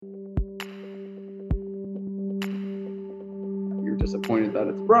disappointed that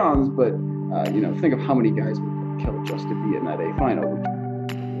it's bronze, but think of how many guys would kill just to be in that A final.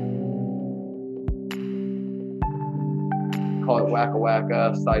 Call it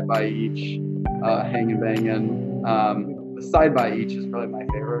wacka-wacka, side by each, hanging banging. The side by each is probably my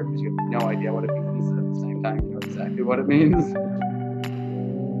favorite because you have no idea what it means. At the same time, you know exactly what it means.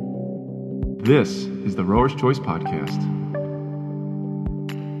 This is the Rower's Choice Podcast.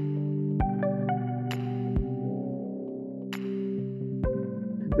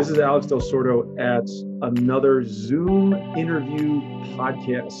 This is Alex Del Sordo at another Zoom interview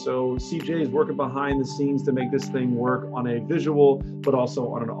podcast. So CJ is working behind the scenes to make this thing work on a visual, but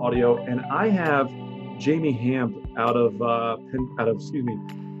also on an audio. And I have Jamie Hamp out of the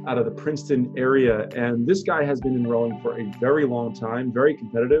Princeton area. And this guy has been in rowing for a very long time, very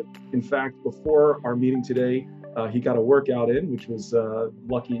competitive. In fact, before our meeting today, he got a workout in, which was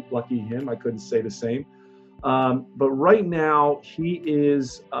lucky him. I couldn't say the same. But right now, he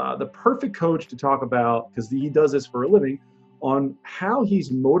is the perfect coach to talk about, because he does this for a living, on how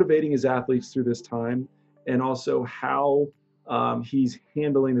he's motivating his athletes through this time and also how he's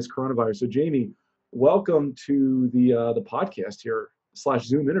handling this coronavirus. So Jamie, welcome to the podcast here /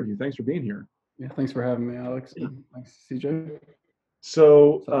 Zoom interview. Thanks for being here. Yeah, thanks for having me, Alex. Thanks, CJ.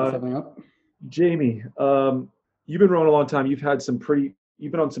 So, stepping up. Jamie, you've been rowing a long time. You've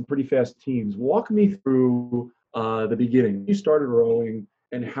been on some pretty fast teams. Walk me through the beginning. You started rowing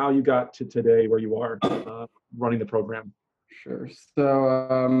and how you got to today where you are running the program. Sure.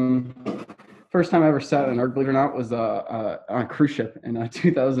 So first time I ever sat in an erg, believe it or not, was on a cruise ship in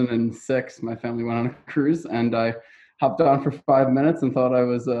 2006. My family went on a cruise and I hopped on for 5 minutes and thought I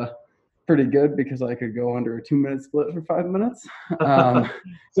was pretty good because I could go under a 2-minute split for 5 minutes. Then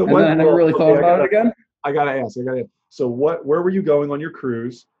I never really thought about it again. I gotta ask. So where were you going on your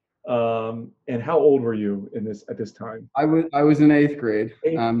cruise? And how old were you at this time? I was in 8th grade.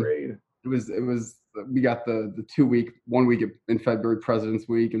 8th grade. It was we got the 1 week in February, President's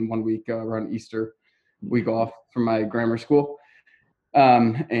Week, and 1 week around Easter week off from my grammar school.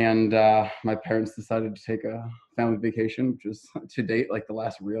 And my parents decided to take a family vacation, which was to date like the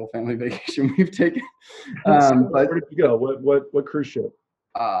last real family vacation we've taken. Where did you go? What cruise ship?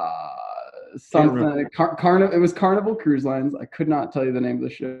 Something it was Carnival Cruise Lines. I could not tell you the name of the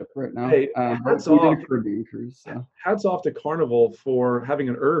ship right now. Hey, but we did a Caribbean cruise. So. Hats off to Carnival for having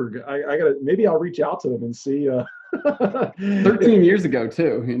an erg. Maybe I'll reach out to them and see. 13 years ago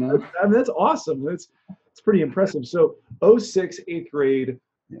too, you know. I mean, that's awesome. It's pretty impressive. So 06, 8th grade.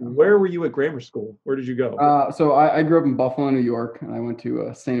 Yeah. Where were you at grammar school? Where did you go? So I grew up in Buffalo, New York, and I went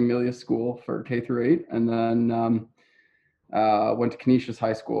to St. Amelia School for K through 8, and then went to Canisius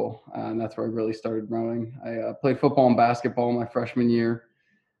High School, and that's where I really started rowing. I played football and basketball my freshman year,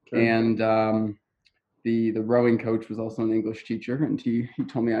 okay. And the rowing coach was also an English teacher, and he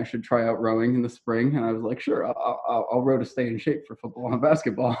told me I should try out rowing in the spring, and I was like, sure, I'll row to stay in shape for football and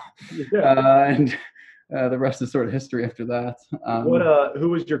basketball. Yeah. And the rest is sort of history after that. Who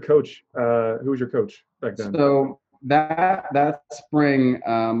was your coach? Who was your coach back then? So that spring,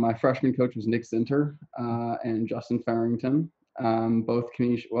 my freshman coach was Nick Zinter and Justin Farrington. Both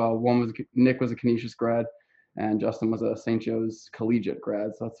Canisius. Well, Nick was a Canisius grad, and Justin was a St. Joe's collegiate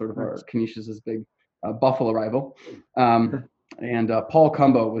grad. So that's sort of our Canisius's big Buffalo rival. And Paul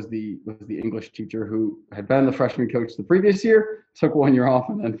Cumbo was the English teacher who had been the freshman coach the previous year, took 1 year off,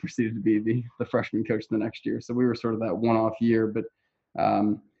 and then proceeded to be the freshman coach the next year. So we were sort of that one-off year, but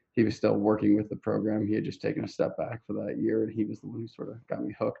he was still working with the program. He had just taken a step back for that year, and he was the one who sort of got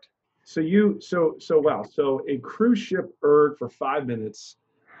me hooked. So wow. So a cruise ship erg for 5 minutes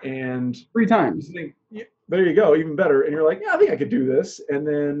and 3 times. There you go, even better. And you're like, yeah, I think I could do this. And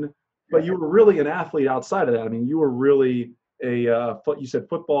then, but you were really an athlete outside of that. I mean, you were really you said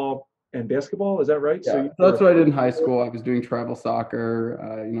football and basketball, is that right? Yeah, so that's what I did in high school. I was doing travel soccer.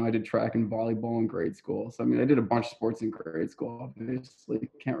 I did track and volleyball in grade school. So, I mean, I did a bunch of sports in grade school. Obviously,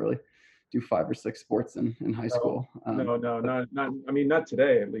 can't really do 5 or 6 sports in high school. No, not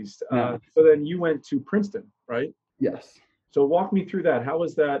today, at least. No. So then you went to Princeton, right? Yes. So walk me through that. How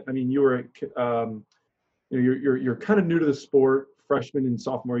was that? I mean, you were, you're kind of new to the sport, freshman and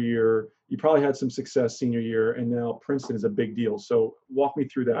sophomore year. You probably had some success senior year, and now Princeton is a big deal. So walk me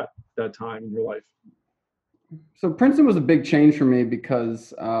through that time in your life. So Princeton was a big change for me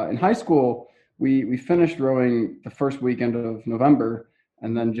because in high school, we finished rowing the first weekend of November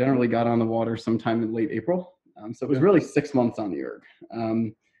and then generally got on the water sometime in late April. So it was really 6 months on the erg.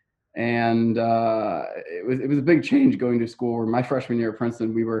 It was a big change going to school. Where my freshman year at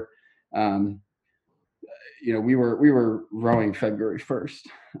Princeton, we were we were rowing February 1st,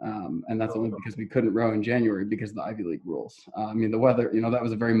 and that's only because we couldn't row in January because of the Ivy League rules. I mean, the weather, that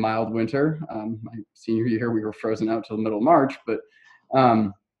was a very mild winter. My senior year, we were frozen out till the middle of March, but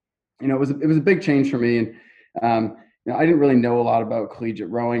it was a big change for me, and I didn't really know a lot about collegiate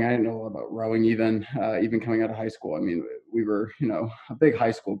rowing. I didn't know a lot about rowing even coming out of high school. I mean, we were a big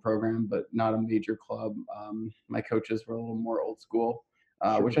high school program, but not a major club. My coaches were a little more old school,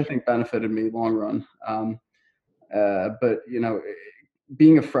 which I think benefited me long run. But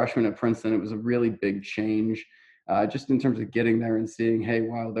being a freshman at Princeton, it was a really big change, just in terms of getting there and seeing, hey,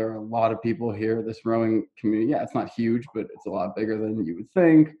 wow, there are a lot of people here. This rowing community, yeah, it's not huge, but it's a lot bigger than you would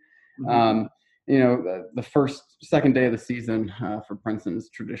think. Mm-hmm. The second day of the season for Princeton is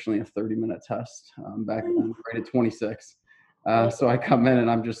traditionally a 30-minute test. Back then, right at 26. So I come in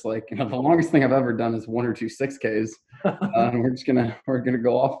and I'm just like, the longest thing I've ever done is 1 or 2 6Ks. And we're gonna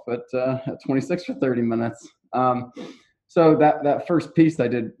go off at 26 for 30 minutes. So that first piece I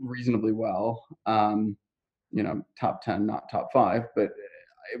did reasonably well. Top 10, not top 5, but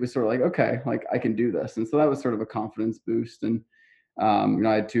it was sort of like, okay, like I can do this. And so that was sort of a confidence boost. And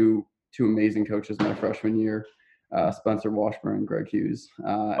I had two amazing coaches my freshman year, Spencer Washburn and Greg Hughes.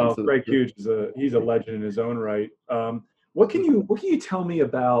 Greg Hughes he's a legend in his own right. What can you tell me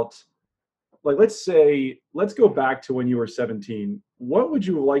about, like, let's go back to when you were 17. What would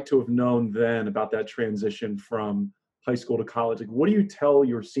you like to have known then about that transition from high school to college? Like, what do you tell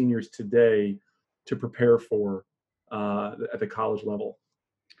your seniors today to prepare for at the college level?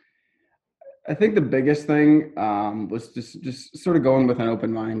 I think the biggest thing was just sort of going with an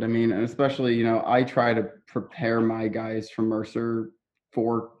open mind. I mean, and especially, I try to prepare my guys from Mercer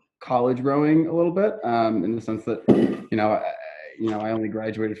for college rowing a little bit, in the sense that, I only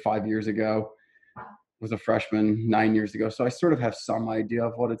graduated 5 years ago, was a freshman 9 years ago. So I sort of have some idea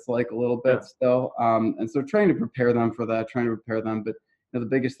of what it's like a little bit still. And so trying to prepare them for that, but the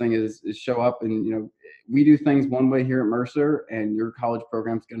biggest thing is show up and, we do things one way here at Mercer, and your college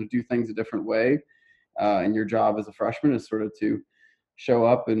program is going to do things a different way. And your job as a freshman is sort of to show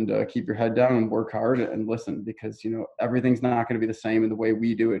up and keep your head down and work hard and listen, because, everything's not going to be the same. And the way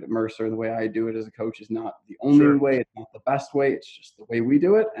we do it at Mercer and the way I do it as a coach is not the only way. It's not the best way. It's just the way we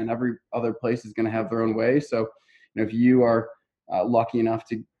do it. And every other place is going to have their own way. So, if you are lucky enough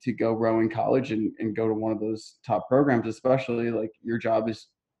to go row in college and go to one of those top programs, especially, like, your job is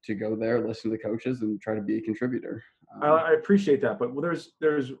to go there, listen to the coaches, and try to be a contributor. I appreciate that, but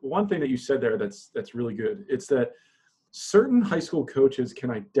there's one thing that you said there that's really good. It's that certain high school coaches can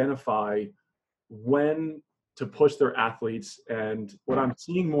identify when to push their athletes, and what I'm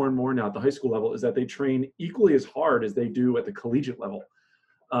seeing more and more now at the high school level is that they train equally as hard as they do at the collegiate level.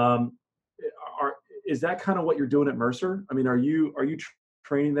 Is that kind of what you're doing at Mercer? I mean, are you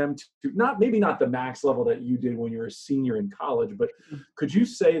training them to maybe not the max level that you did when you were a senior in college, but could you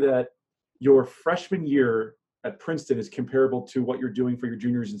say that your freshman year at Princeton is comparable to what you're doing for your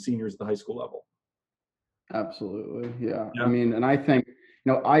juniors and seniors at the high school level? Absolutely. Yeah. I mean, and I think,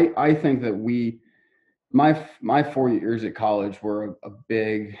 I think that my 4 years at college were a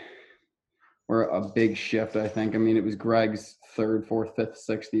big shift, I think. I mean, it was Greg's 3rd, 4th, 5th,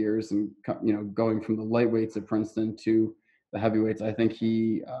 6th years, and, going from the lightweights at Princeton to the heavyweights. I think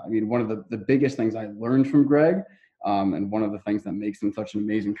one of the biggest things I learned from Greg, and one of the things that makes him such an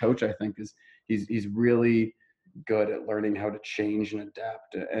amazing coach, I think, is he's really good at learning how to change and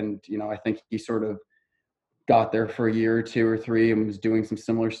adapt. And, I think he sort of got there for a year or 2 or 3 and was doing some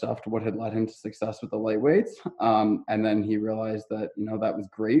similar stuff to what had led him to success with the lightweights. And then he realized that, that was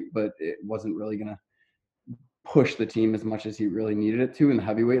great, but it wasn't really going to push the team as much as he really needed it to in the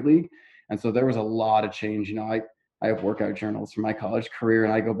heavyweight league. And so there was a lot of change. I have workout journals from my college career,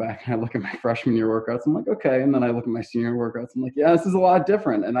 and I go back and I look at my freshman year workouts. I'm like, okay. And then I look at my senior workouts. I'm like, yeah, this is a lot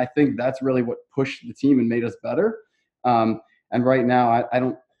different. And I think that's really what pushed the team and made us better. And right now, I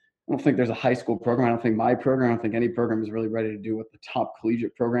don't think there's a high school program. I don't think my program, I don't think any program is really ready to do what the top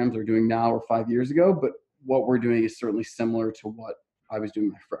collegiate programs are doing now or 5 years ago. But what we're doing is certainly similar to what I was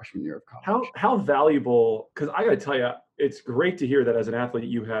doing my freshman year of college. How valuable, because I got to tell you, it's great to hear that as an athlete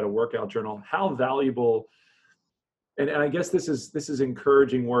you had a workout journal. How valuable, and I guess this is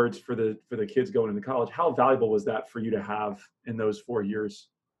encouraging words for the kids going into college. How valuable was that for you to have in those 4 years?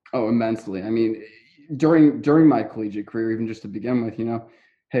 Oh, immensely. I mean, during my collegiate career, even just to begin with,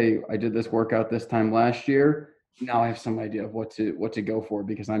 hey, I did this workout this time last year. Now I have some idea of what to go for,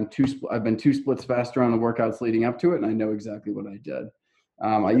 because I've been 2 splits faster on the workouts leading up to it, and I know exactly what I did.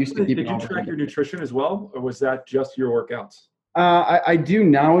 I used to keep. Did you track your nutrition as well, or was that just your workouts? I do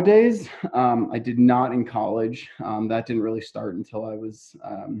nowadays. I did not in college. That didn't really start until I was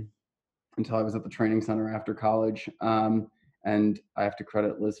until I was at the training center after college. And I have to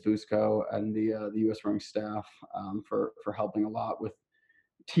credit Liz Fusco and the U.S. rowing staff for helping a lot with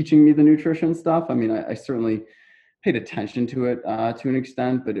teaching me the nutrition stuff. I mean, I certainly paid attention to it to an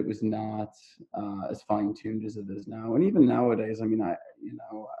extent, but it was not as fine tuned as it is now. And even nowadays, I mean,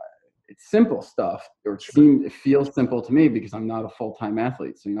 it's simple stuff, or it feels simple to me because I'm not a full-time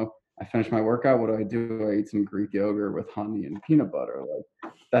athlete. So, I finish my workout. What do? I eat some Greek yogurt with honey and peanut butter.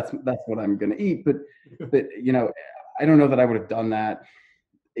 Like that's what I'm going to eat. But I don't know that I would have done that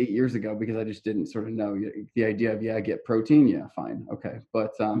 8 years ago because I just didn't sort of know the idea of, get protein. Yeah, fine. Okay.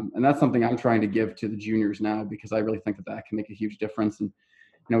 But, and that's something I'm trying to give to the juniors now because I really think that can make a huge difference. And,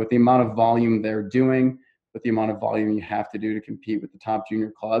 with the amount of volume they're doing, with the amount of volume you have to do to compete with the top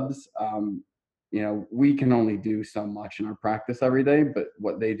junior clubs, we can only do so much in our practice every day, but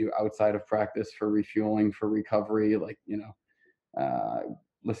what they do outside of practice for refueling, for recovery,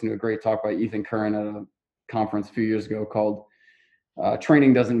 listen to a great talk by Ethan Curran at a conference a few years ago called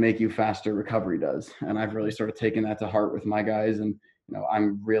training doesn't make you faster, recovery does. And I've really sort of taken that to heart with my guys. And,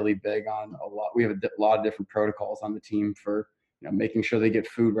 I'm really big on we have a lot of different protocols on the team for, making sure they get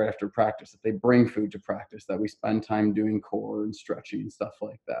food right after practice, that they bring food to practice, that we spend time doing core and stretching and stuff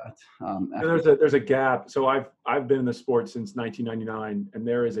like that. There's a gap. So I've been in the sport since 1999, and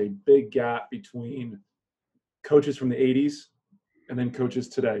there is a big gap between coaches from the 80s and then coaches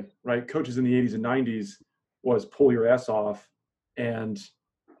today, right? Coaches in the 80s and 90s was pull your ass off. And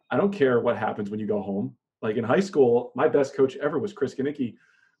I don't care what happens when you go home. Like in high school, my best coach ever was Chris Kanicki.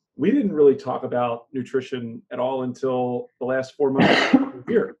 We didn't really talk about nutrition at all until the last 4 months of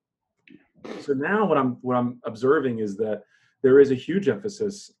the year. So now what I'm observing is that there is a huge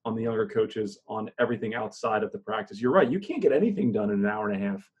emphasis on the younger coaches on everything outside of the practice. You're right. You can't get anything done in an hour and a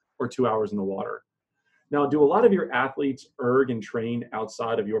half or 2 hours in the water. Now, do a lot of your athletes erg and train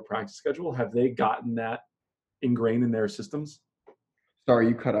outside of your practice schedule? Have they gotten that ingrained in their systems? Sorry,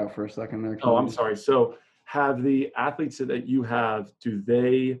 you cut out for a second there. Oh, I'm sorry. So have the athletes that you have, do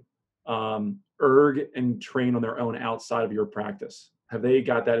they erg and train on their own outside of your practice? Have they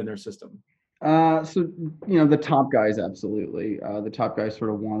got that in their system? So, the top guys, absolutely. The top guys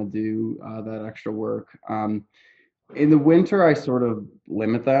sort of want to do that extra work. In the winter, I sort of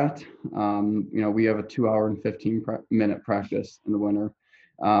limit that. We have a 2 hour and 15-minute practice in the winter.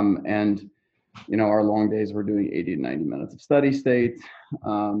 And our long days, we're doing 80 to 90 minutes of steady state.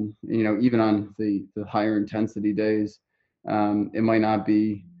 Even on the higher intensity days, it might not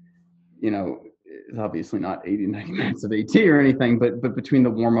be, it's obviously not 80 to 90 minutes of AT or anything, but between the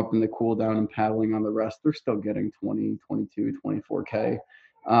warm up and the cool down and paddling on the rest, they're still getting 20, 22, 24K.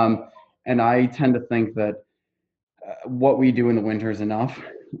 And I tend to think that what we do in the winter is enough.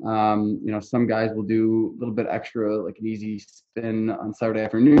 Some guys will do a little bit extra, like an easy spin on Saturday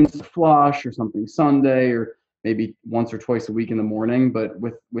afternoons, a flush or something Sunday, or maybe once or twice a week in the morning. But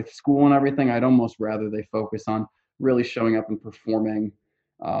with school and everything, I'd almost rather they focus on really showing up and performing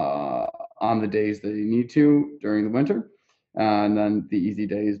on the days that you need to during the winter. And then the easy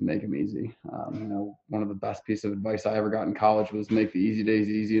days, make them easy. One of the best pieces of advice I ever got in college was make the easy days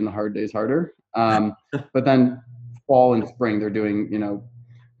easy and the hard days harder. But then fall and spring, they're doing,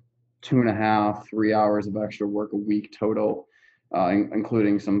 2.5, 3 hours of extra work a week total,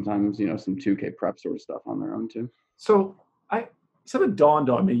 including sometimes, some 2K prep sort of stuff on their own too. So something dawned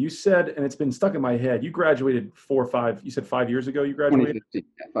on me. You said, and it's been stuck in my head, you graduated 5 years ago you graduated? 2015,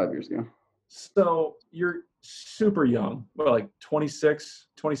 5 years ago. So you're super young, like 26,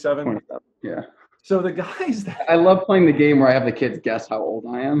 27? 27, yeah. So the guys that I love playing the game where I have the kids guess how old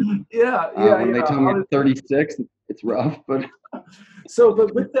I am. When they tell me I'm 36, it's rough, but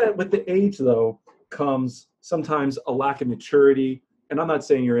but with the age though comes sometimes a lack of maturity. And I'm not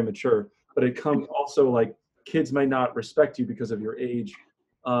saying you're immature, but it comes also like kids may not respect you because of your age.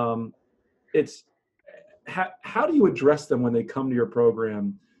 It's how do you address them when they come to your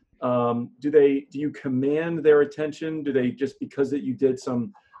program? Do you command their attention? Do they just because that you did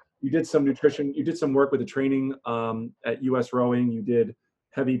some nutrition, you did some work with the training at US Rowing, you did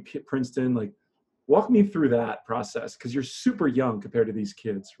heavy Princeton, like walk me through that process because you're super young compared to these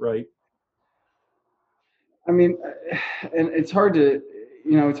kids, right? I mean, and it's hard to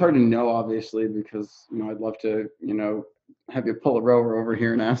know obviously because I'd love to have you pull a rower over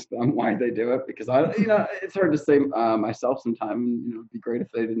here and ask them why they do it because it's hard to say myself sometimes. It'd be great if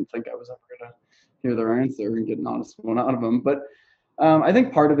they didn't think I was ever gonna hear their answer and get an honest one out of them. But I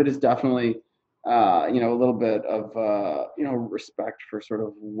think part of it is definitely a little bit of respect for sort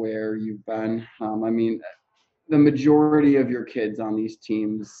of where you've been. I mean, the majority of your kids on these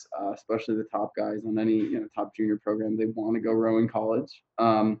teams, especially the top guys on any top junior program, they want to go row in college.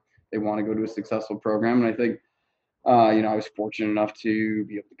 they want to go to a successful program. And I think, I was fortunate enough to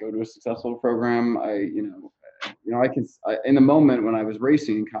be able to go to a successful program. In the moment when I was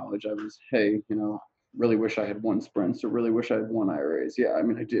racing in college, I was, hey, really wish I had won sprints or really wish I had won IRAs. Yeah, I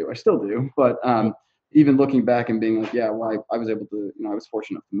mean, I still do. But even looking back and being like, yeah, well, I was able to, I was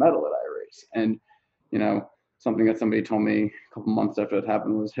fortunate enough to medal at IRAs. And, something that somebody told me a couple months after it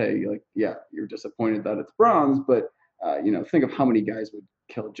happened was, hey, like, yeah, you're disappointed that it's bronze, but, think of how many guys would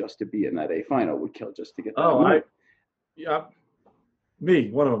kill just to be in that A final, would kill just to get that.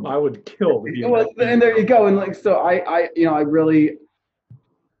 Me, one of them. I would kill to be in well, and there you go. And like, so I really,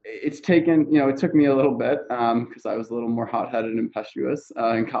 it's taken, it took me a little bit because I was a little more hot-headed and impetuous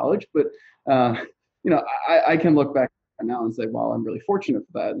in college, but I can look back now and say, well, I'm really fortunate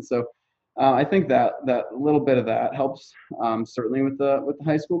for that. And so I think that little bit of that helps, certainly with the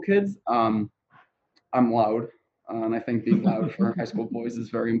high school kids. I'm loud, and I think being loud for high school boys is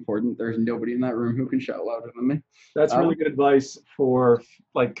very important. There's nobody in that room who can shout louder than me. That's really good advice for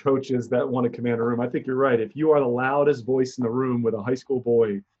like coaches that want to command a room. I think you're right. If you are the loudest voice in the room with a high school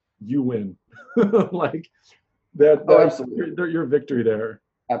boy, you win. Like that. Absolutely. Your victory there.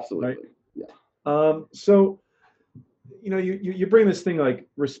 Absolutely. Right? Yeah. So, you bring this thing like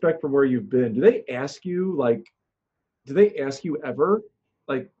respect for where you've been. Do they ask you ever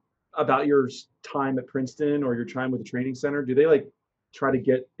like about your time at Princeton or your time with the training center? Do they like try to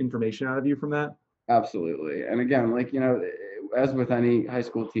get information out of you from that? Absolutely. And again, like, as with any high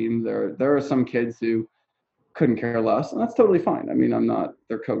school team, there are some kids who couldn't care less, and that's totally fine. I mean, I'm not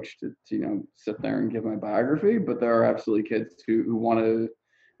their coach to sit there and give my biography, but there are absolutely kids who want to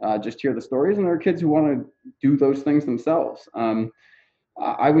just hear the stories, and there are kids who want to do those things themselves.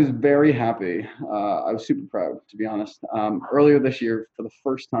 I was very happy. I was super proud, to be honest. Earlier this year, for the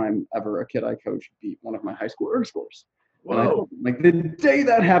first time ever, a kid I coached beat one of my high school erg scores. Whoa. Like the day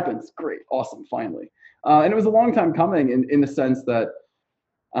that happens, great, awesome, finally. And it was a long time coming in the sense that,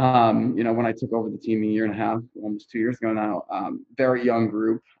 when I took over the team a year and a half, almost 2 years ago now, very young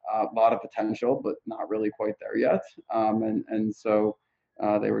group, a lot of potential, but not really quite there yet. And so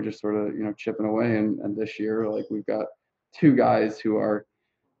they were just sort of, chipping away. And this year, like, we've got two guys who are,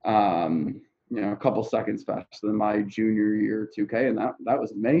 a couple seconds faster than my junior year 2K, and that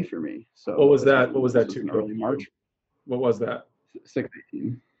was May for me. So what was that? What was that? In early March. What was that?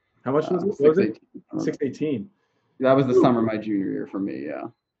 618. How much was it? 618. 618. That was the summer of my junior year for me. Yeah.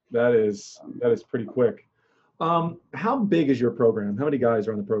 That is pretty quick. How big is your program? How many guys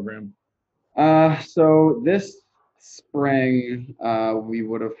are on the program? So this spring we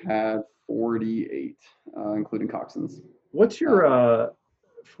would have had 48, including coxswains. What's your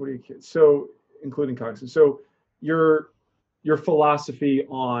 48 kids? So including coxswains. So your philosophy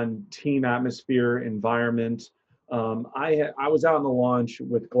on team atmosphere, environment. I was out on the launch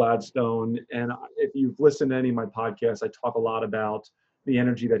with Gladstone, and if you've listened to any of my podcasts, I talk a lot about the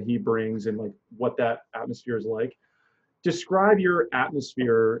energy that he brings and like what that atmosphere is like. Describe your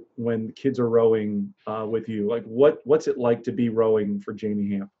atmosphere when the kids are rowing with you. Like what's it like to be rowing for Jamie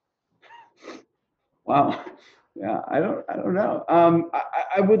Hamp? Wow. Yeah, I don't know.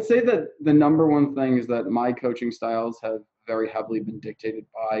 I would say that the number one thing is that my coaching styles have very heavily been dictated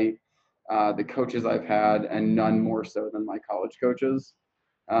by the coaches I've had, and none more so than my college coaches.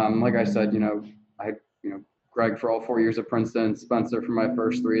 Like I said, I had, Greg for all 4 years at Princeton, Spencer for my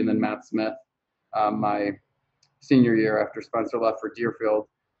first 3, and then Matt Smith my senior year after Spencer left for Deerfield.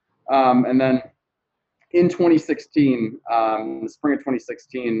 And then in 2016, the spring of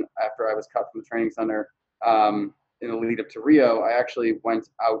 2016, after I was cut from the training center in the lead up to Rio, I actually went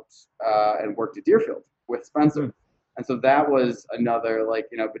out and worked at Deerfield with Spencer. And so that was another,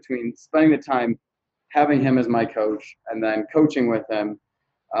 between spending the time having him as my coach and then coaching with him,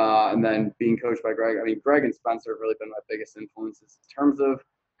 and then being coached by Greg. I mean, Greg and Spencer have really been my biggest influences in terms of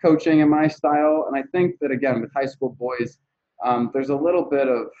coaching and my style. And I think that, again, with high school boys, there's a little bit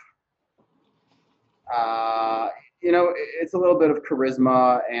of, it's a little bit of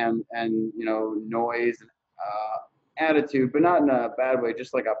charisma and noise and attitude, but not in a bad way,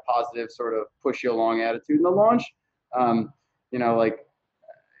 just like a positive sort of push you along attitude in the launch.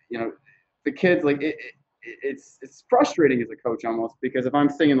 The kids, it's frustrating as a coach almost, because if I'm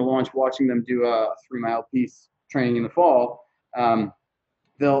sitting in the launch watching them do a 3-mile piece training in the fall, I'll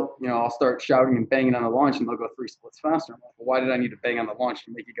start shouting and banging on the launch and they'll go 3 splits faster. I'm like, well, why did I need to bang on the launch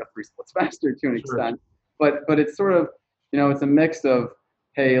to make you go 3 splits faster to an extent? But it's sort of, it's a mix of,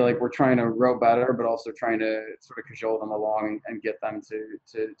 hey, like, we're trying to row better, but also trying to sort of cajole them along and get them to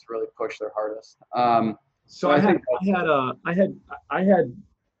really push their hardest. I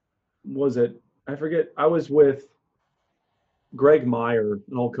was with Greg Meyer,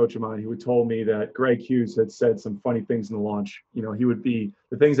 an old coach of mine, who had told me that Greg Hughes had said some funny things in the launch. He would be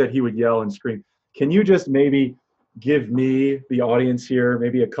the things that he would yell and scream. Can you just maybe give me, the audience here,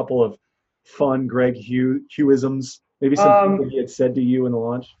 maybe a couple of fun Greg Hughesisms, maybe some things that Um, he had said to you in the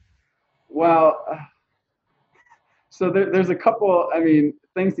launch? well, so there's a couple, I mean,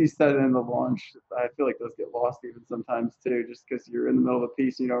 things he said in the launch. I feel like those get lost even sometimes too, just because you're in the middle of a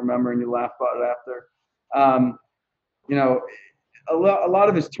piece and you don't remember and you laugh about it after. Um, you know, a lot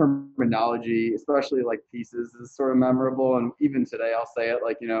of his terminology, especially like pieces, is sort of memorable. And even today, I'll say it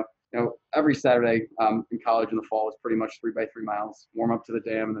like, every Saturday in college in the fall is pretty much 3 by 3 miles, warm up to the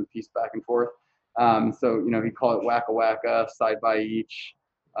dam and then piece back and forth. He'd call it wacka wacka, side by each,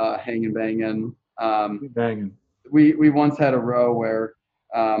 hanging banging. Banging. We once had a row where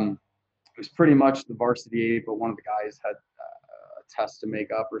it was pretty much the varsity eight, but one of the guys had a test to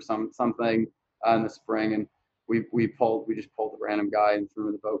make up or something in the spring, and we just pulled a random guy and threw him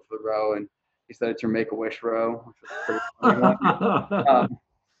in the boat for the row, and he said it's your Make a Wish row, which was a pretty funny one.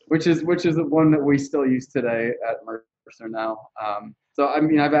 Which is one that we still use today at Mercer now. So I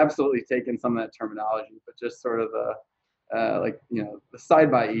mean, I've absolutely taken some of that terminology, but just sort of the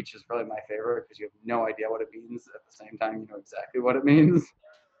side by each is probably my favorite because you have no idea what it means. At the same time, you know exactly what it means.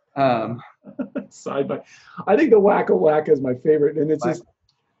 Um, Side by, I think the wacka wacka is my favorite, and it's just.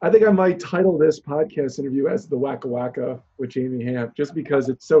 I think I might title this podcast interview as the Wacka Wacka with Jamie Hamp, just because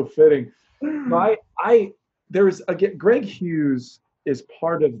it's so fitting. There's again, Greg Hughes is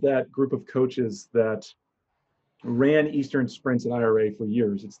part of that group of coaches that ran Eastern Sprints and IRA for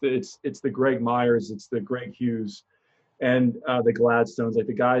years. It's the Greg Myers, it's the Greg Hughes, and the Gladstones, like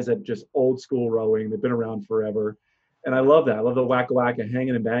the guys that just old school rowing. They've been around forever. And I love that. I love the wacka wacka,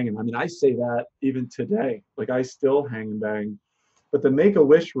 hanging and banging. I mean, I say that even today. Like I still hang and bang. But the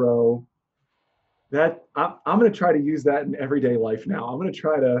Make-A-Wish row, that I'm going to try to use that in everyday life now. I'm going to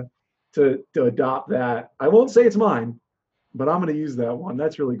try to adopt that. I won't say it's mine, but I'm going to use that one.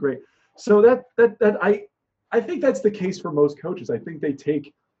 That's really great. So I think that's the case for most coaches. I think they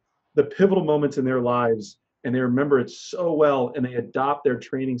take the pivotal moments in their lives and they remember it so well and they adopt their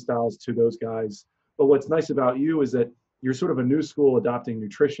training styles to those guys. But what's nice about you is that you're sort of a new school adopting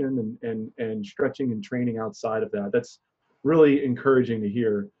nutrition and stretching and training outside of that. That's really encouraging to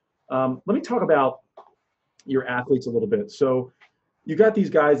hear. Let me talk about your athletes a little bit. So you got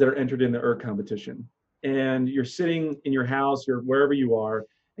these guys that are entered in the ERG competition and you're sitting in your house or wherever you are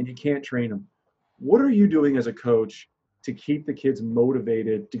and you can't train them. What are you doing as a coach to keep the kids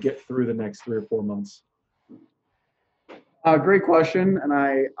motivated to get through the next 3 or 4 months? Great question. And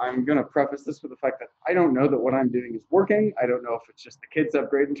I'm going to preface this with the fact that I don't know that what I'm doing is working. I don't know if it's just the kids have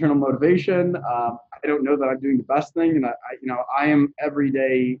great internal motivation. I don't know that I'm doing the best thing. And I am every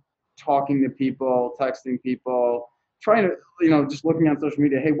day talking to people, texting people, trying to, just looking on social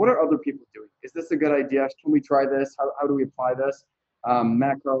media. Hey, what are other people doing? Is this a good idea? Can we try this? How do we apply this?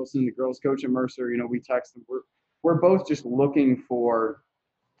 Matt Carlson, the girls coach at Mercer, we text them. We're both just looking for,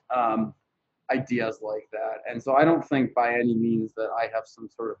 ideas like that. And so I don't think by any means that I have some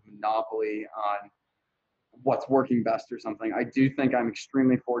sort of monopoly on what's working best or something. I do think I'm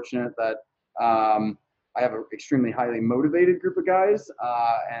extremely fortunate that I have an extremely highly motivated group of guys.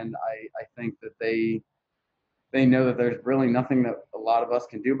 And I think that they know that there's really nothing that a lot of us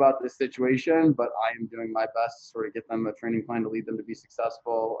can do about this situation, but I am doing my best to sort of get them a training plan to lead them to be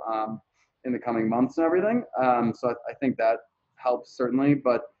successful in the coming months and everything. So I think that helps certainly,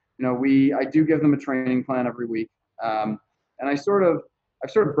 but I do give them a training plan every week. And I've sort of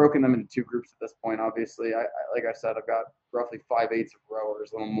broken them into two groups at this point. Obviously, like I said, I've got roughly 5/8 of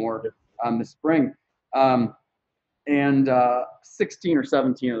rowers, a little more this spring. And 16 or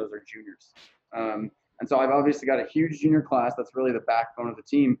 17 of those are juniors. And so I've obviously got a huge junior class. That's really the backbone of the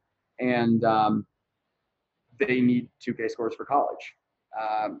team. And they need 2K scores for college.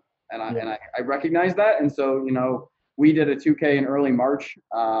 And I recognize that. And so, we did a 2K in early March.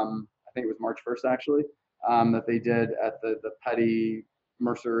 I think it was March 1st, actually, that they did at the Petty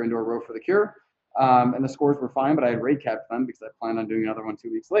Mercer Indoor Row for the Cure. And the scores were fine, but I had rate capped them because I planned on doing another one 2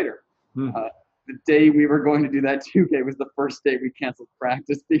 weeks later. The day we were going to do that 2K was the first day we canceled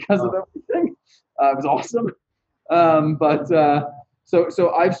practice because of everything. It was awesome.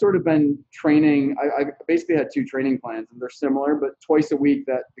 So I've sort of been training. I basically had 2 training plans, and they're similar, but twice a week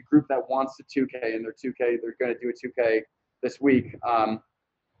that the group that wants to 2K and they're going to do a 2K this week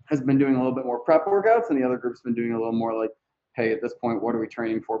has been doing a little bit more prep workouts, and the other group's been doing a little more like, hey, at this point, what are we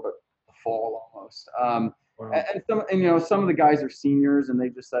training for? But the fall almost. Wow. And some of the guys are seniors, and they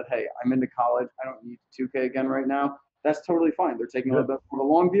just said, hey, I'm into college. I don't need 2K again right now. That's totally fine. They're taking a little bit more of a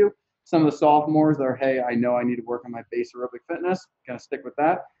long view. Some of the sophomores are, hey, I know I need to work on my base aerobic fitness, going to stick with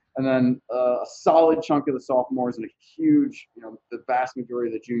that. And then a solid chunk of the sophomores and a huge, the vast majority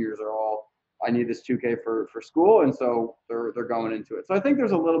of the juniors are all, I need this 2K for school, and so they're going into it. So I think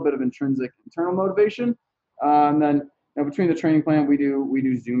there's a little bit of intrinsic internal motivation, and then between the training plan, we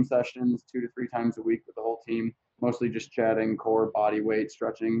do Zoom sessions 2 to 3 times a week with the whole team, mostly just chatting, core, body weight,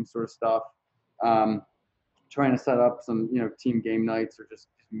 stretching sort of stuff. Trying to set up some team game nights or just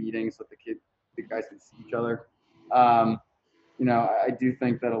meetings so the guys can see each other. I do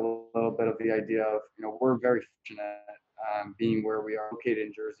think that a little bit of the idea of we're very fortunate being where we are located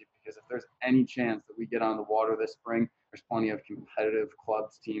in Jersey, because if there's any chance that we get on the water this spring, there's plenty of competitive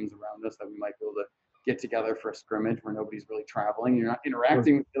clubs, teams around us that we might be able to get together for a scrimmage where nobody's really traveling. You're not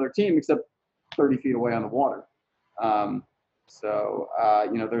interacting with the other team except 30 feet away on the water. So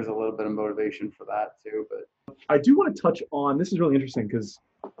there's a little bit of motivation for that too. But I do want to touch on, this is really interesting because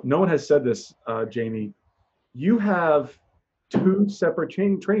no one has said this, Jamie. You have 2 separate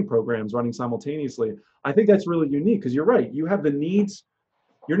training programs running simultaneously. I think that's really unique because you're right. You have the needs.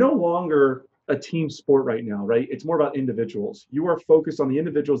 You're no longer a team sport right now, right? It's more about individuals. You are focused on the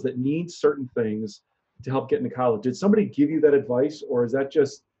individuals that need certain things to help get into college. Did somebody give you that advice, or is that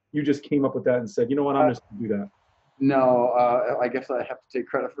just you just came up with that and said, you know what, I'm just going to do that? No, I guess I have to take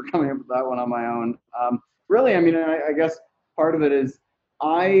credit for coming up with that one on my own. Really, I guess part of it is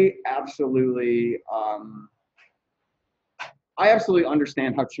I absolutely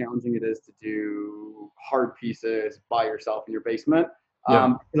understand how challenging it is to do hard pieces by yourself in your basement.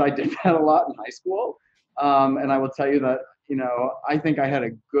 Because I did that a lot in high school. And I will tell you that, I think I had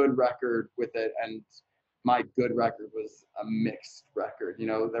a good record with it, and my good record was a mixed record.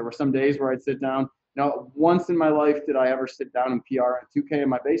 There were some days where I'd sit down. Once in my life did I ever sit down and PR on a 2K in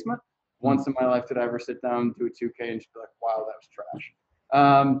my basement. Once in my life did I ever sit down and do a 2K and just be like, wow, that was trash.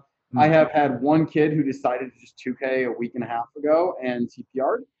 I have had one kid who decided to just 2K a week and a half ago, and he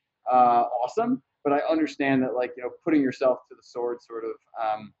PR'd. Awesome. But I understand that, putting yourself to the sword sort of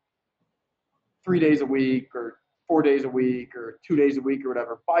 3 days a week or 4 days a week or 2 days a week or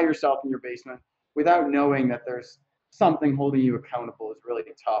whatever by yourself in your basement without knowing that there's something holding you accountable is really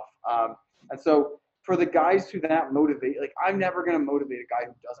tough. And so for the guys who that motivate, I'm never going to motivate a guy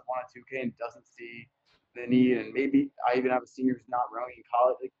who doesn't want a 2K and doesn't see the need. And maybe I even have a senior who's not rowing in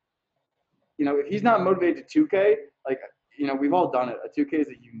college. If he's not motivated to 2K, we've all done it. A 2K is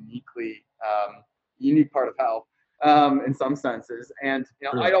a unique part of hell in some senses. And,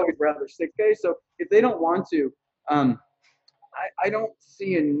 I'd always rather 6K. So if they don't want to, I don't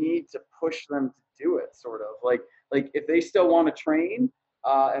see a need to push them to do it, sort of. Like if they still want to train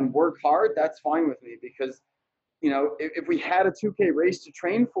and work hard, that's fine with me, because, if we had a 2K race to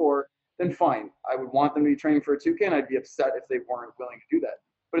train for, then fine. I would want them to be training for a 2K, and I'd be upset if they weren't willing to do that.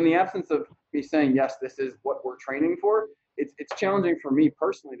 But in the absence of me saying, yes, this is what we're training for, it's challenging for me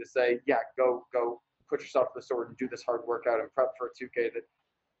personally to say, yeah, go put yourself to the sword and do this hard workout and prep for a 2K that,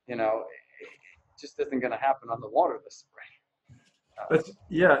 it just isn't going to happen on the water this spring.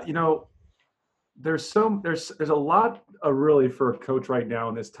 There's a lot really for a coach right now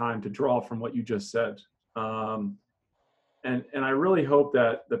in this time to draw from what you just said. And I really hope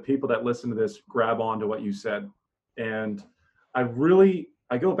that the people that listen to this grab onto what you said. And I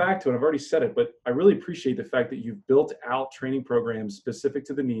go back to it, I've already said it, but I really appreciate the fact that you've built out training programs specific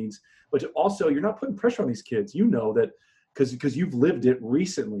to the needs, but also you're not putting pressure on these kids. You know that because you've lived it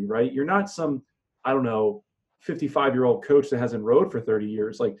recently, right? You're not some, 55-year-old coach that hasn't rowed for 30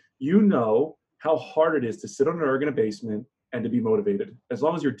 years. How hard it is to sit on an erg in a basement and to be motivated. As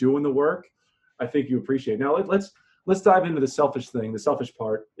long as you're doing the work, I think you appreciate it. Now let's dive into the selfish thing. The selfish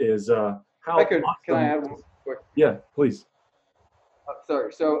part is how. Can I add one quick? Yeah, please.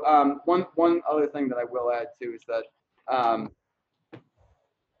 Sorry. So one other thing that I will add too is that I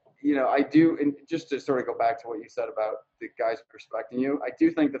do, and just to sort of go back to what you said about the guys respecting you, I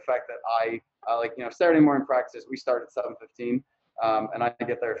do think the fact that I Saturday morning practice, we start at 7:15, and I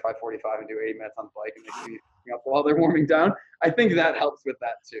get there at 5:45 and do 80 minutes on the bike and they keep up while they're warming down. I think that helps with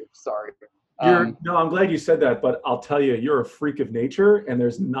that too. Sorry. No, I'm glad you said that, but I'll tell you, you're a freak of nature, and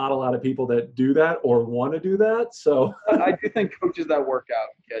there's not a lot of people that do that or want to do that. So I do think coaches that work out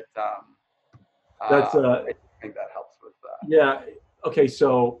get. I think that helps with that. Yeah. Okay.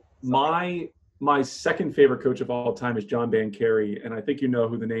 So my second favorite coach of all time is John Bancheri, and I think you know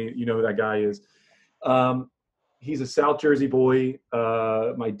who that guy is. He's a South Jersey boy.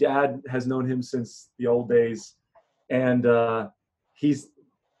 My dad has known him since the old days, and he's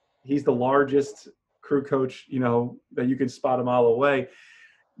the largest crew coach, that you can spot a mile away.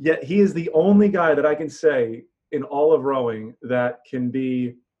 Yet he is the only guy that I can say in all of rowing that can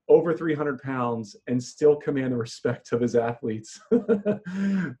be over 300 pounds and still command the respect of his athletes,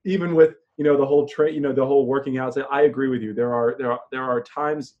 even with, the whole the whole working out. So I agree with you. There are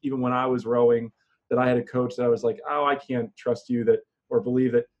times, even when I was rowing, that I had a coach that I was like, oh, I can't trust you or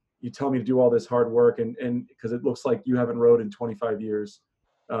believe that you tell me to do all this hard work and because it looks like you haven't rowed in 25 years.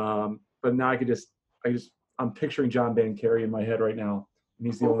 But now I'm picturing John Bancari in my head right now, and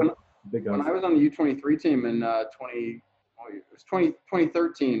he's the only big guy. When I was on the U23 team in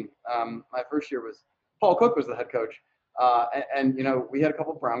 2013, my first year was Paul Cook was the head coach. And we had a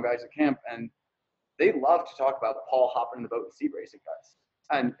couple of Brown guys at camp, and they love to talk about Paul hopping in the boat and seat racing guys.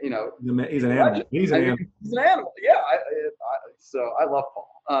 And, he's an animal. He's an animal. Yeah. So I love Paul.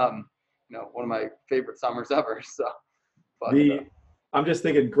 One of my favorite summers ever. So, I'm just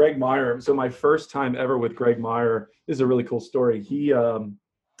thinking Greg Meyer. So my first time ever with Greg Meyer, this is a really cool story. He was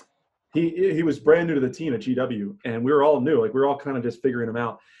brand new to the team at GW, and we were all new. Like, we were all kind of just figuring him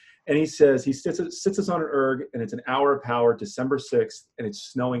out. And he says he sits us on an erg, and it's an hour of power, December 6th, and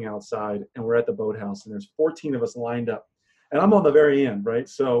it's snowing outside, and we're at the boathouse, and there's 14 of us lined up. And I'm on the very end, right?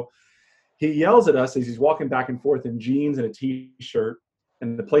 So he yells at us as he's walking back and forth in jeans and a T-shirt,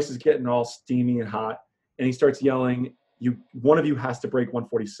 and the place is getting all steamy and hot. And he starts yelling, one of you has to break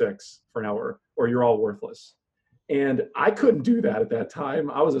 146 for an hour, or you're all worthless. And I couldn't do that at that time.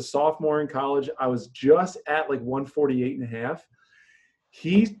 I was a sophomore in college. I was just at like 148 and a half.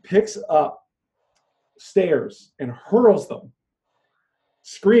 He picks up stairs and hurls them,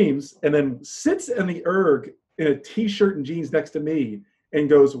 screams, and then sits in the erg in a T-shirt and jeans next to me and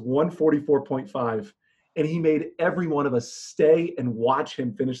goes 144.5. And he made every one of us stay and watch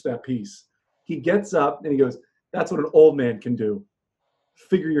him finish that piece. He gets up and he goes, "That's what an old man can do.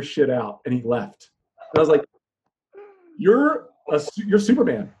 Figure your shit out." And he left. And I was like, you're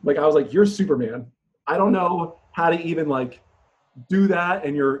Superman. Like, I was like, you're Superman. I don't know how to even like do that.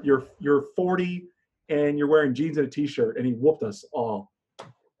 And you're 40 and you're wearing jeans and a T-shirt, and he whooped us all.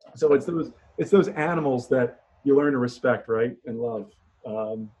 So it's those animals that you learn to respect, right, and love.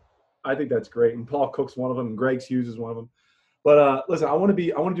 I think that's great. And Paul Cook's one of them, and Greg Hughes is one of them. But listen, I want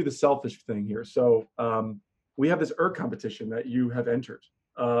to do the selfish thing here. So we have this erg competition that you have entered.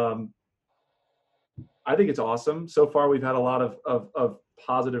 I think it's awesome. So far, we've had a lot of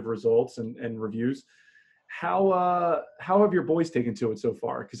positive results and reviews. How have your boys taken to it so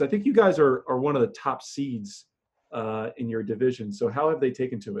far? Because I think you guys are one of the top seeds in your division. So how have they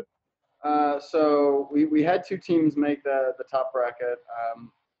taken to it? So we had two teams make the top bracket.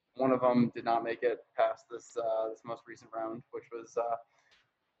 One of them did not make it past this most recent round, which was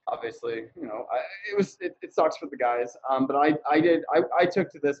obviously, it sucks for the guys. But I took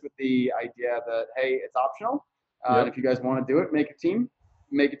to this with the idea that, hey, it's optional. And if you guys want to do it, make a team,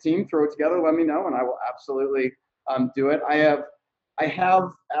 throw it together, let me know, and I will absolutely do it. I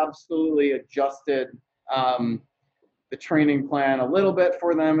have absolutely adjusted the training plan a little bit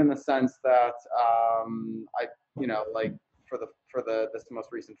for them, in the sense that for this most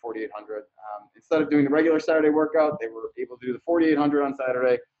recent 4,800, instead of doing the regular Saturday workout, they were able to do the 4,800 on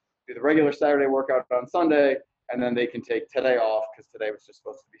Saturday, do the regular Saturday workout on Sunday, and then they can take today off because today was just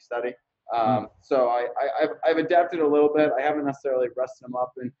supposed to be steady. So I've adapted a little bit. I haven't necessarily rested them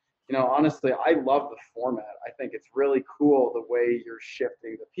up, and honestly, I love the format. I think it's really cool the way you're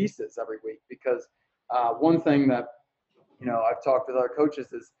shifting the pieces every week, because one thing that I've talked with our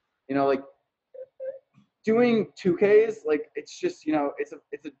coaches is like doing 2Ks, like it's just it's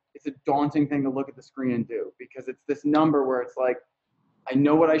a daunting thing to look at the screen and do, because it's this number where it's like, I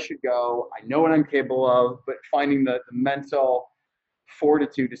know what I should go, I know what I'm capable of, but finding the mental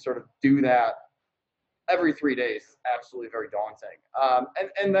fortitude to sort of do that every 3 days is absolutely very daunting.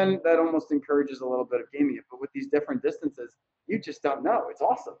 And then that almost encourages a little bit of gaming it. But with these different distances, you just don't know. It's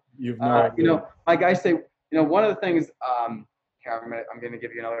awesome. My guys say, one of the things, here, I'm going to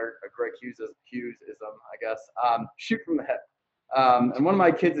give you another Greg Hughesism, I guess. Shoot from the hip. And one of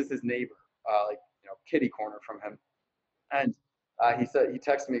my kids is his neighbor, kitty corner from him. And he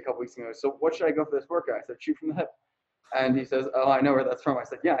texted me a couple weeks ago, so what should I go for this workout? I said, shoot from the hip. And he says, oh, I know where that's from. I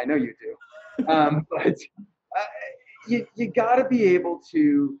said, yeah, I know you do. But you got to be able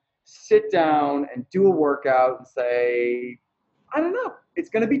to sit down and do a workout and say, I don't know, it's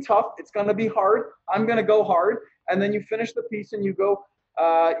going to be tough. It's going to be hard. I'm going to go hard. And then you finish the piece and you go,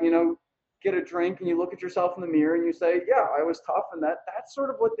 get a drink and you look at yourself in the mirror and you say, yeah, I was tough. And that's sort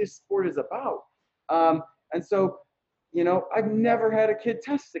of what this sport is about. And so, I've never had a kid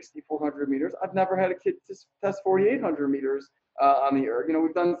test 6,400 meters. I've never had a kid test 4,800 meters on the erg.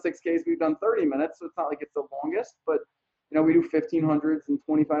 We've done 6Ks, we've done 30 minutes, so it's not like it's the longest, but we do 1,500s and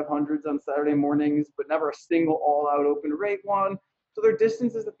 2,500s on Saturday mornings, but never a single all-out open rate one. So they're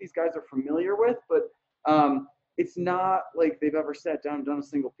distances that these guys are familiar with, but it's not like they've ever sat down and done a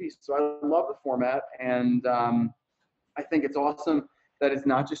single piece. So I love the format, and I think it's awesome that it's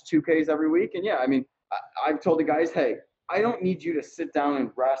not just 2Ks every week. And yeah, I mean, I've told the guys, hey, I don't need you to sit down and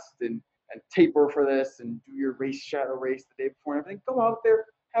rest and taper for this and do your shadow race the day before and everything. Go out there,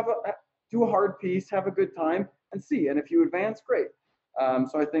 do a hard piece, have a good time, and see. And if you advance, great.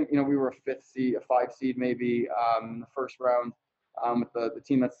 So I think, we were a 5th seed, a 5 seed maybe in the first round with the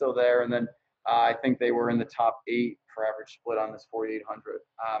team that's still there. And then I think they were in the top 8 for average split on this 4,800.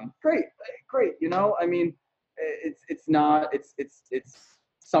 Great. I mean, it's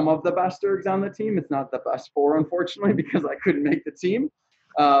some of the best ergs on the team. It's not the best 4, unfortunately, because I couldn't make the team.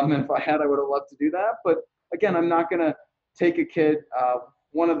 And if I had, I would have loved to do that. But again, I'm not going to take a kid.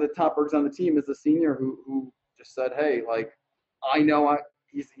 One of the top ergs on the team is a senior who just said, hey, like, I know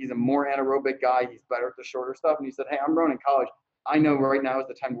he's a more anaerobic guy. He's better at the shorter stuff. And he said, hey, I'm running college. I know right now is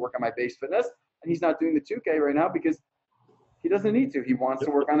the time to work on my base fitness. And he's not doing the 2K right now because he doesn't need to. He wants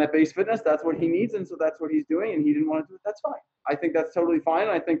to work on that base fitness. That's what he needs. And so that's what he's doing. And he didn't want to do it. That's fine. I think that's totally fine.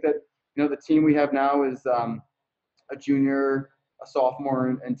 And I think that, the team we have now is a junior, a sophomore,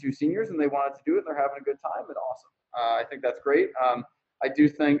 and 2 seniors, and they wanted to do it. And they're having a good time. And awesome. I think that's great. I do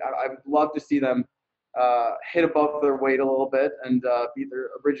think I would love to see them hit above their weight a little bit and beat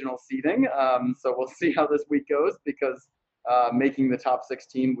their original seeding. So we'll see how this week goes, because making the top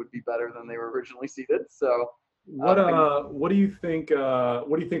 16 would be better than they were originally seeded. So what do you think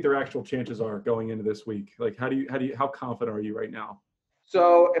their actual chances are going into this week? Like, how confident are you right now?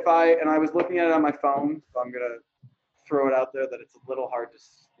 So I was looking at it on my phone, so I'm gonna throw it out there that it's a little hard to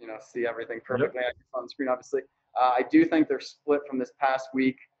see everything perfectly on your phone screen, obviously. I do think their split from this past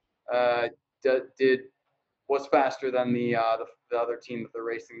week was faster than the other team that they're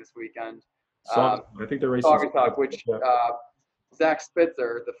racing this weekend. I think they're racing Saugatuck, which Zach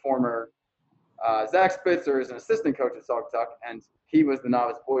Spitzer, the former Zach Spitzer, is an assistant coach at Saugatuck, and he was the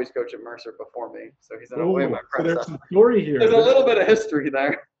novice boys coach at Mercer before me. So he's in a way my predecessor. There's some story here. There's a little bit of history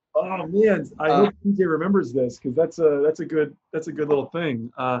there. Oh man, I hope PJ remembers this, because that's a good little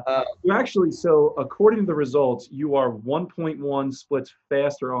thing. You actually, so according to the results, you are 1.1 splits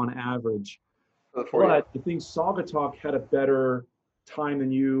faster on average. But I think Saugatuck had a better time than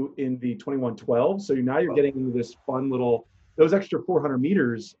you in the 21-12. So now you're getting into this fun little. Those extra 400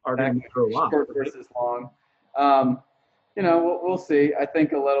 meters are going to matter a lot. Short versus long. We'll see. I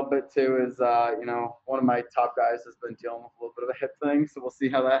think a little bit too is, one of my top guys has been dealing with a little bit of a hip thing, so we'll see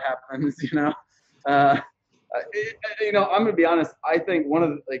how that happens. I'm going to be honest. I think one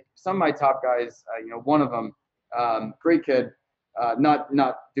of some of my top guys, one of them, great kid, not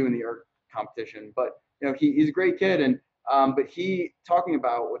doing the erg competition, but he's a great kid, and but he talking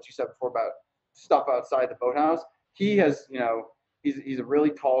about what you said before about stuff outside the boathouse. He has, he's a really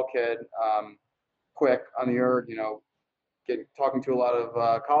tall kid, quick on the erg, talking to a lot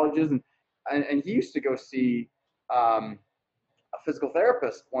of colleges, and he used to go see a physical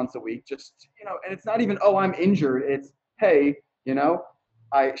therapist once a week, just and it's not even, oh, I'm injured. It's, hey,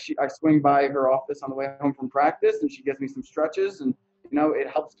 I swing by her office on the way home from practice, and she gives me some stretches, and it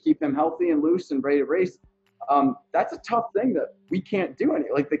helps keep him healthy and loose and ready to race. That's a tough thing that we can't do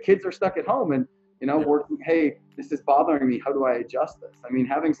the kids are stuck at home and working, hey, this is bothering me, how do I adjust this? I mean,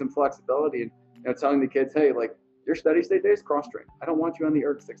 having some flexibility and telling the kids, hey, your steady state days, cross train. I don't want you on the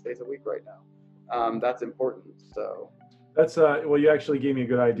erg 6 days a week right now. That's important. So that's well, you actually gave me a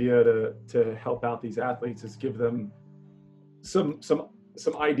good idea to help out these athletes, is give them some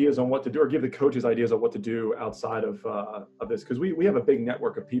ideas on what to do, or give the coaches ideas on what to do outside of this, because we have a big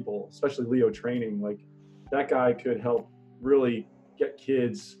network of people, especially Leo Training. Like, that guy could help really get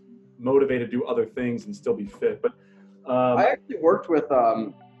kids motivated to do other things and still be fit. But I actually worked with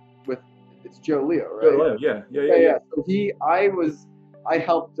it's Joe Leo, right? Joe Leo, yeah. So I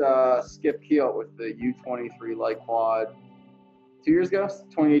helped Skip Keel with the U23 light quad 2 years ago,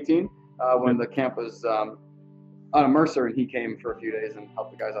 2018, when the camp was on a Mercer, and he came for a few days and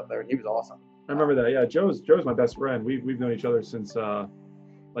helped the guys out there, and he was awesome. I remember that. Yeah, Joe's my best friend. We've known each other since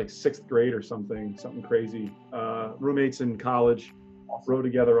like 6th grade or something crazy. Roommates in college, rode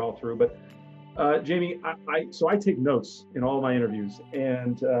together all through. But Jamie, I take notes in all my interviews,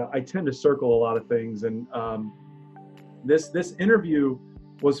 and I tend to circle a lot of things. And this interview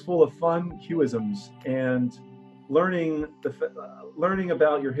was full of fun Huisms and learning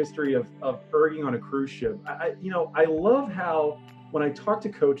about your history of erging on a cruise ship. I love how when I talk to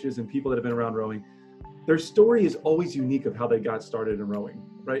coaches and people that have been around rowing, their story is always unique of how they got started in rowing,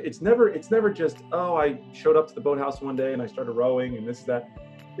 right? It's never just, oh, I showed up to the boathouse one day and I started rowing and this, that.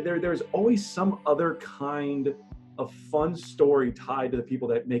 There's always some other kind a fun story tied to the people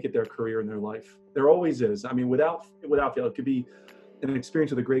that make it their career in their life. There always is. I mean, without fail, it could be an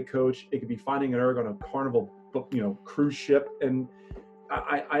experience with a great coach. It could be finding an erg on a Carnival, cruise ship, and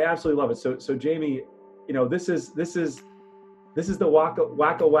I absolutely love it. So Jamie, this is the wacka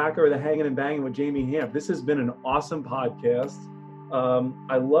wacka or the hanging and banging with Jamie Hamp. This has been an awesome podcast.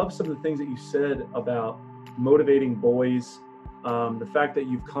 I love some of the things that you said about motivating boys. The fact that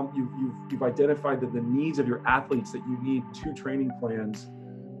you've identified the needs of your athletes, that you need 2 training plans,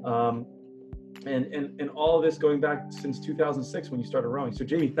 and all of this going back since 2006 when you started rowing. So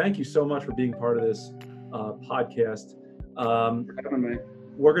Jamie, thank you so much for being part of this podcast. For having me.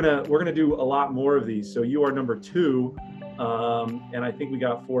 We're gonna do a lot more of these. So you are number 2, and I think we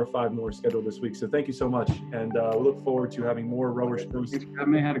got 4 or 5 more scheduled this week. So thank you so much, and we look forward to having more Rowers Choice. Thanks for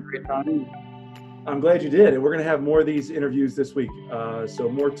having me. Had a great time. I'm glad you did, and we're going to have more of these interviews this week. So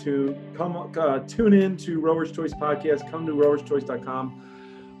more tune in to Rowers Choice Podcast. Come to rowerschoice.com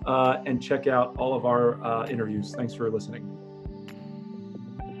and check out all of our interviews. Thanks for listening.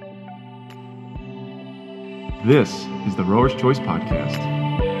 This is the Rowers Choice Podcast.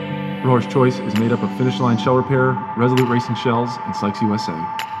 Rowers Choice is made up of Finish Line Shell Repair, Resolute Racing Shells, and Sykes USA.